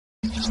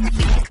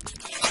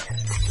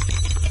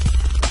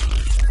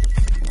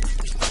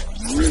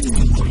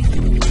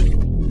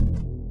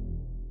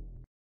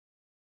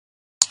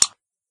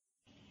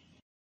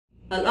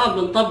الآن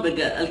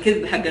بنطبق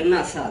الكذب حق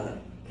الناس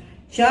هذا.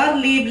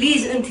 تشارلي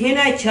بليز أنت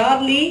هنا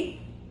تشارلي.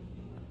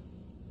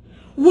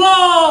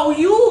 واو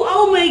يو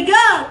أو ماي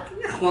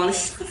جاد يا إخوان إيش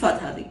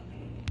السخافات هذه؟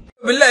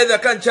 بالله إذا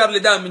كان تشارلي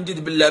ده من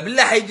جد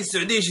بالله حيجي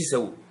السعودية إيش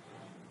يسوي؟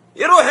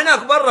 يروح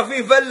هناك برا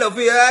في فلة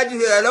وفي أجي.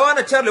 لو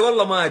أنا تشارلي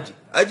والله ما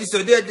أجي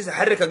السعودية أجلس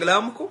أحرك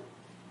أقلامكم.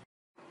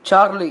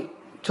 تشارلي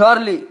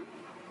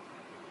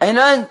أين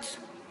أنت؟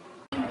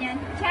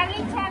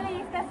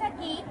 تشارلي estás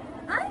aquí.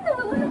 Ay, no,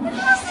 ¿qué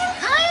pasa?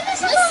 Ay,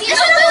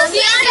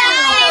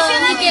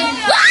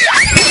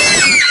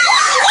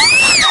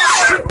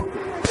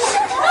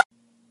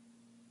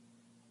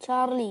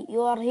 تشارلي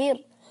you are here.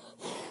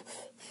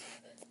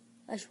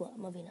 أشوى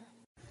ما فينا.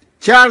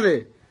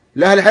 تشارلي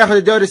الأهلي حياخذ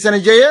الدوري السنة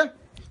الجاية؟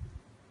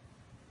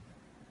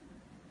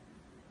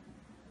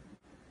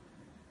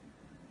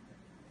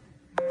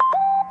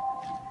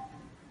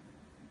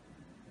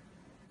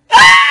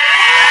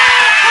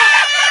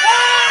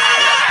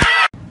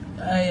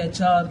 يا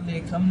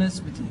تشارلي كم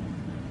نسبتي؟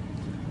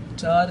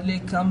 تشارلي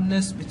كم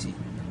نسبتي؟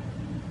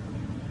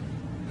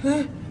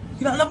 ايه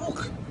يلعن ابوك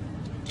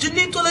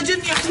جنيت ولا جن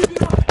يا حبيبي.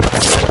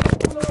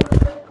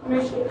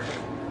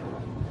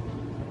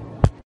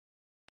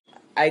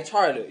 Hey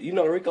Charlie, you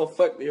know Rico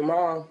fucked your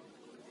mom?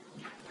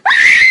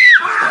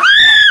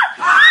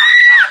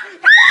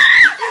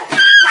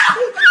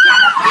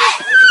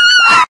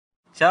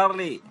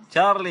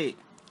 تشارلي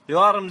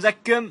يوار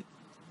مزكم.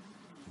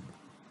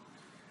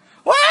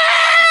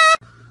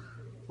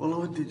 والله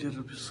ودي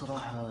اجرب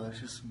الصراحة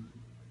شو اسمه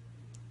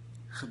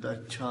خدعة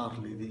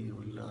تشارلي ذي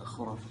ولا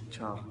خرافة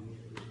تشارلي.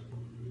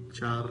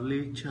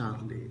 تشارلي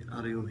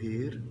are you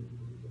here؟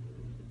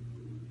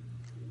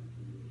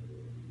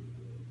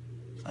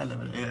 هلا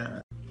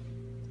بالعيال.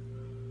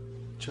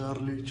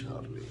 تشارلي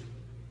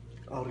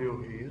are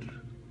you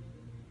here؟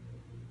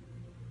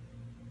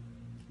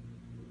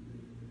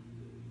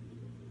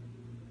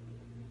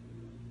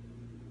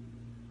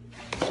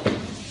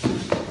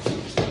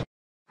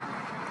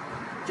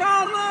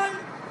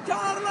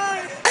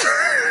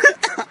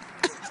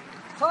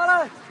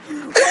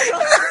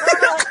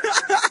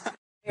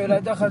 لا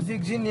دخل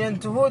فيك جني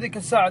انت هو ذيك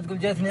الساعة تقول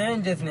جتني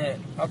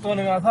عين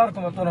اعطوني من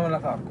اثاركم اعطونا من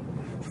اثاركم.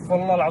 شوف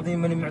والله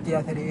العظيم ماني معطي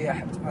اثر اي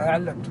احد. انا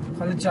علمت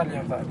خلي تشارلي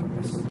ينفعكم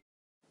بس.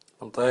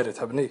 طيري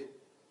تحبني؟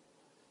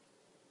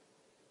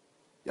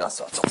 يا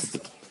ساتر.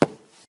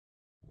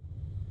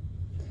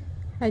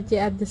 حجي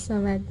عبد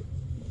الصمد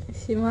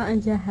شماء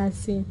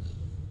جهازين.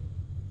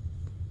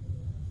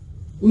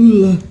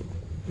 والله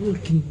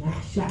ممكن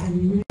احشى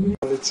عني.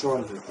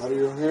 Charlie, are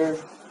you here?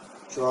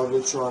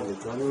 Charlie,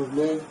 can you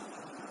play?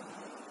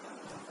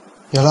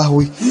 يا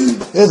لهوي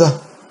ايه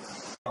ده؟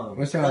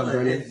 What's wrong,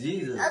 Brody?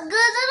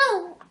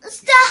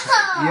 Stop!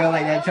 You don't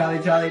like that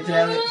Charlie? Stop it!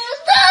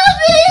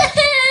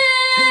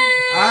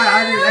 I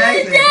just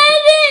asked it.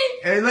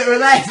 Hey, look,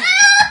 relax.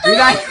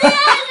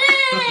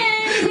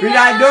 We're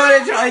not doing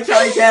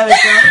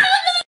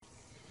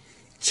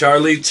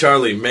it,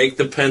 Charlie, make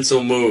the pencil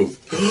move.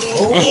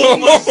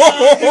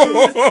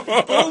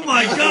 Oh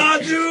my god,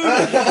 dude!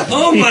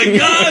 Oh my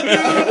god,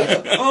 dude!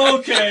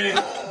 Okay,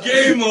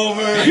 game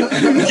over.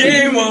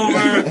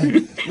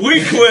 We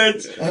quit.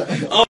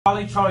 Oh.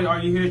 Charlie,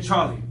 are you here,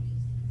 Charlie?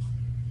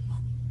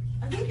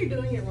 I think you're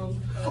doing it wrong.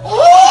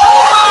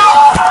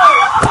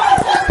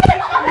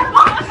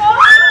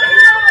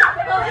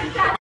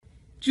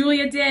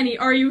 Julia, Danny,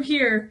 are you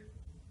here?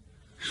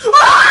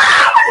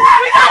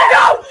 We gotta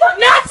go!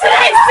 Not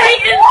today,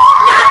 Satan!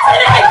 Not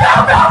today! Go!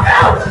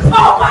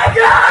 Oh my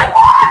god!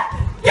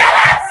 Get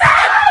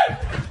inside!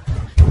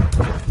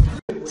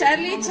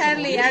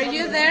 Charlie, are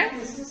you there?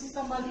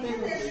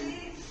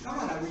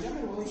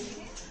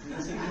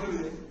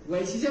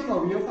 Güey, sí se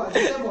movió,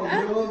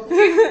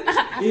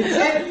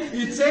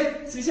 Itzel,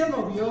 sí se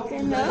movió.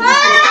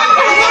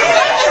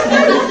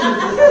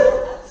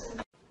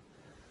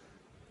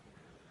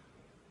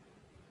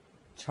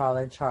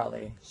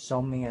 Charlie,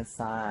 show me a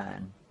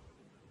sign.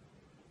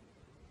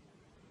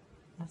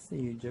 I see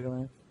you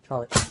jiggling.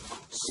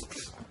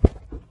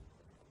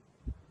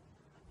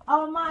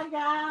 Oh my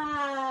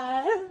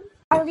god!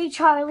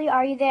 Charlie,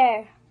 are you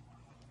there?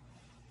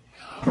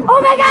 Oh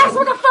my gosh,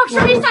 what the fuck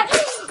should we say?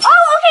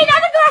 Oh, okay, now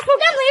the glass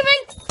book, I'm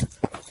leaving!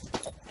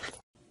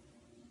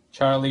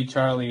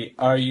 Charlie,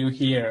 are you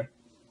here?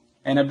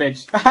 And a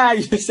bitch.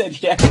 You said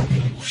yeah.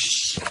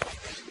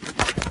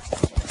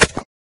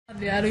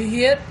 Are you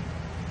here?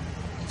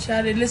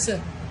 Charlie, listen.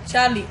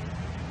 Charlie,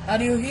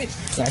 are you here?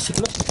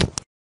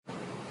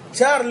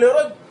 تشارلي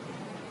رد.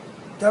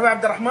 تبع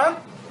عبد الرحمن؟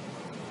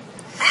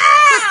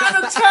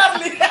 أنا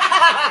تشارلي.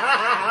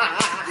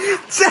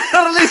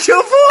 تشارلي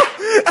شوفوا.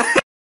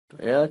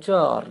 يا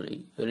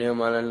تشارلي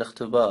اليوم على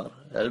الاختبار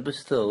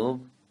البس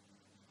ثوب.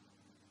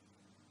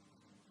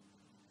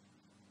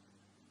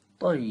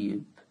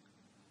 طيب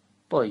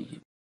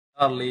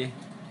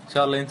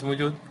تشارلي انت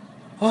موجود؟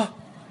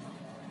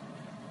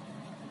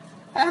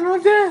 أنا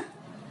وده.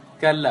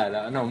 قال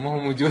لا ما هو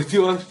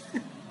موجود.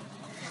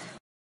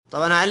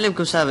 طبعا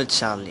اعلمكم سالفة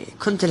تشارلي.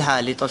 كنت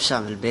لحالي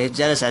طفشان في البيت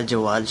جالس على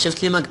الجوال،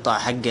 شفت لي مقطع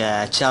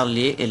حق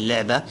تشارلي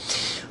اللعبة،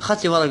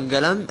 اخذت لي ورق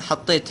وقلم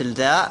حطيت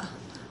الذا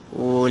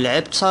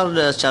ولعبت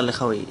صار تشارلي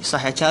خوي.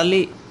 صح يا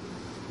تشارلي؟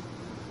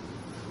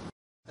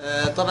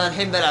 طبعا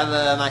الحين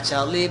بلعب مع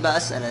تشارلي،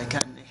 بسأله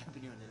كان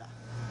يحبني ولا لا.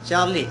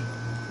 تشارلي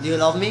do you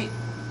love me؟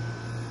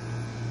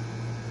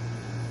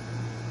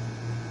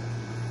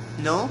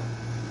 no؟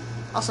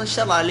 اصلا ان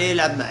شاء الله عليه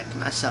يلعب معك.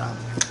 مع السلامة.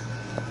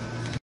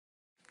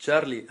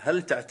 تشارلي،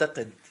 هل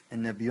تعتقد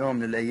ان بيوم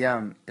من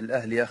الايام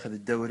الاهلي ياخذ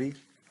الدوري؟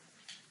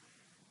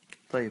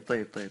 طيب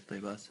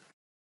اسف.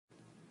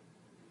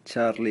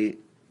 تشارلي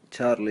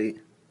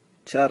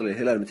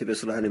الهلال متى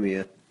بيصلح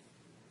انمية؟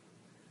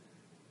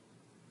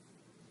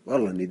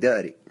 والله اني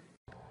داري.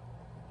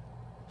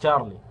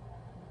 تشارلي،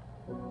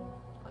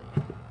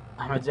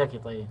 احمد زكي،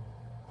 طيب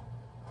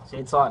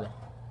سعيد صالح،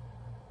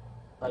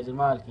 طيب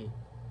المالكي،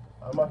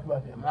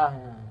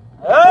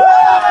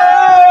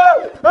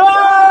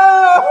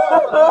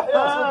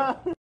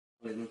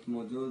 إذا أنت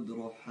موجود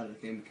روح حل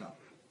في مكان.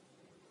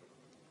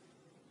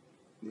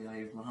 يا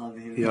يما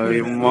هذه يا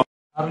يما.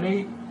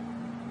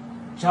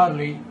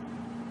 تشارلي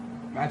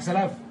معك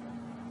سلف.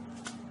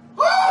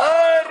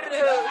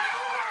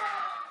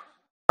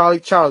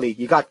 Charlie,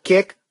 you got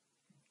kick?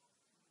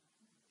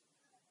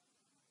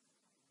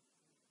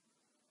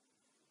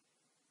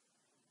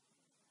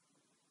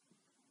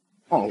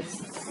 أوه.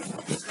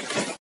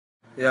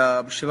 يا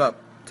ابو الشباب،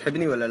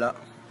 تحبني ولا لا؟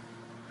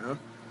 ها؟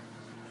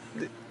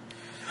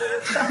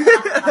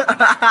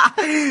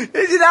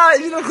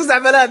 ايش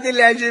الخزعبلات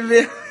اللي عايشين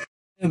فيها؟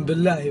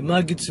 بالله ما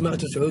قد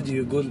سمعته سعودي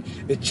يقول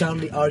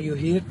تشارلي ار يو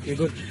هير،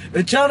 يقول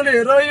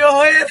تشارلي ار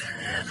يو هير.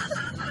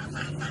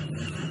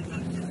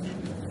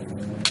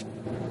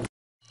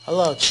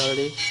 Hello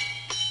Charlie,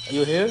 are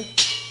you here?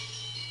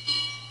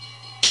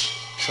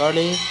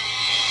 Charlie?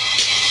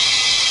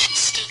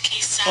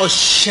 Oh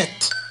shit.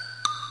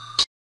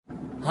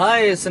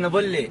 هاي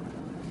سنبلي.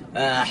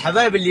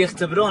 حبايب اللي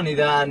يختبرون،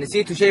 اذا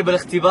نسيتوا شيء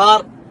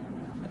بالاختبار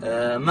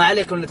ما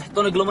عليكم ان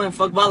تحطون قلمين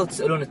فوق بعض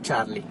وتسالون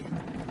تشارلي.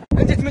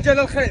 انت مجال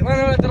الخير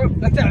وانا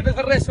اتعب في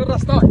الريس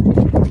والرصطان.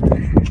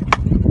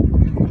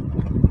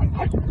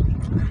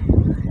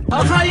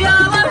 خيال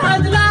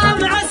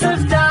الهدلة مع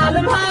سفتال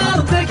البهار،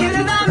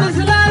 ذكرنا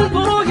مثل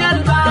البروق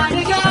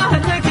البارقة،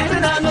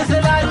 ذكرنا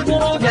مثل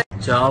البروق.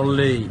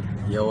 تشارلي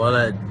يا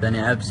ولد،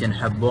 بني عبس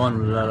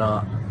ينحبون ولا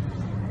لا؟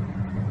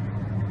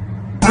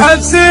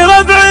 عبسي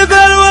ربعي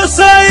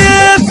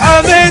بالوصيف،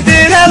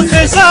 حميدين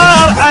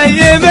الخسار،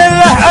 حي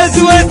من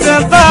حزوة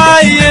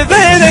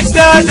الطيبين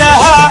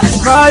اجتادها.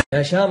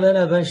 يا شارلي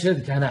انا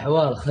بنشدك عن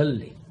احوال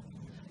خلي،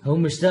 هو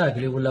مشتاق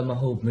لي ولا ما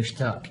هو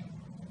مشتاق؟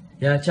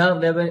 يا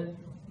تشارلي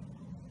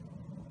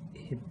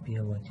يحب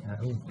يا وجع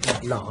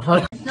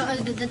لا.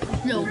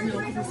 No.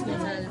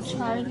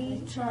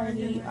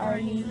 Charlie,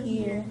 are you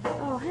here?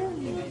 Oh, hell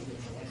yeah.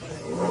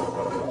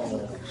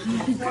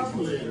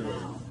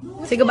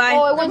 Say goodbye.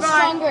 Oh, it went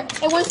stronger.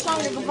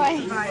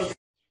 Goodbye.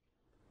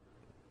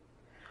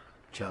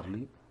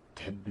 تشارلي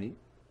تحبني؟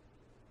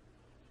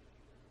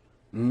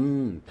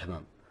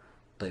 تمام.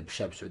 طيب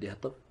الشعب السعودي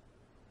يهطف؟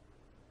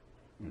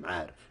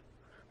 عارف.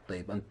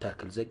 طيب انت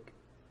تاكل زق؟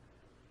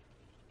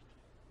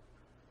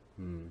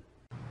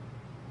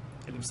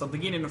 اللي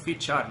مصدقين انه في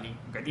تشارلي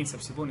وقاعدين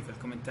يسبسبوني في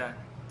الكومنتات،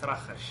 ترى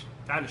خرش.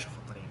 تعالوا شوفوا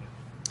الطريقة.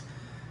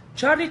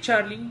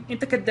 تشارلي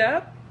انت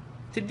كذاب،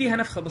 تديها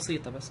نفخة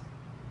بسيطة بس.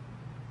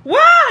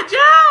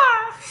 واجا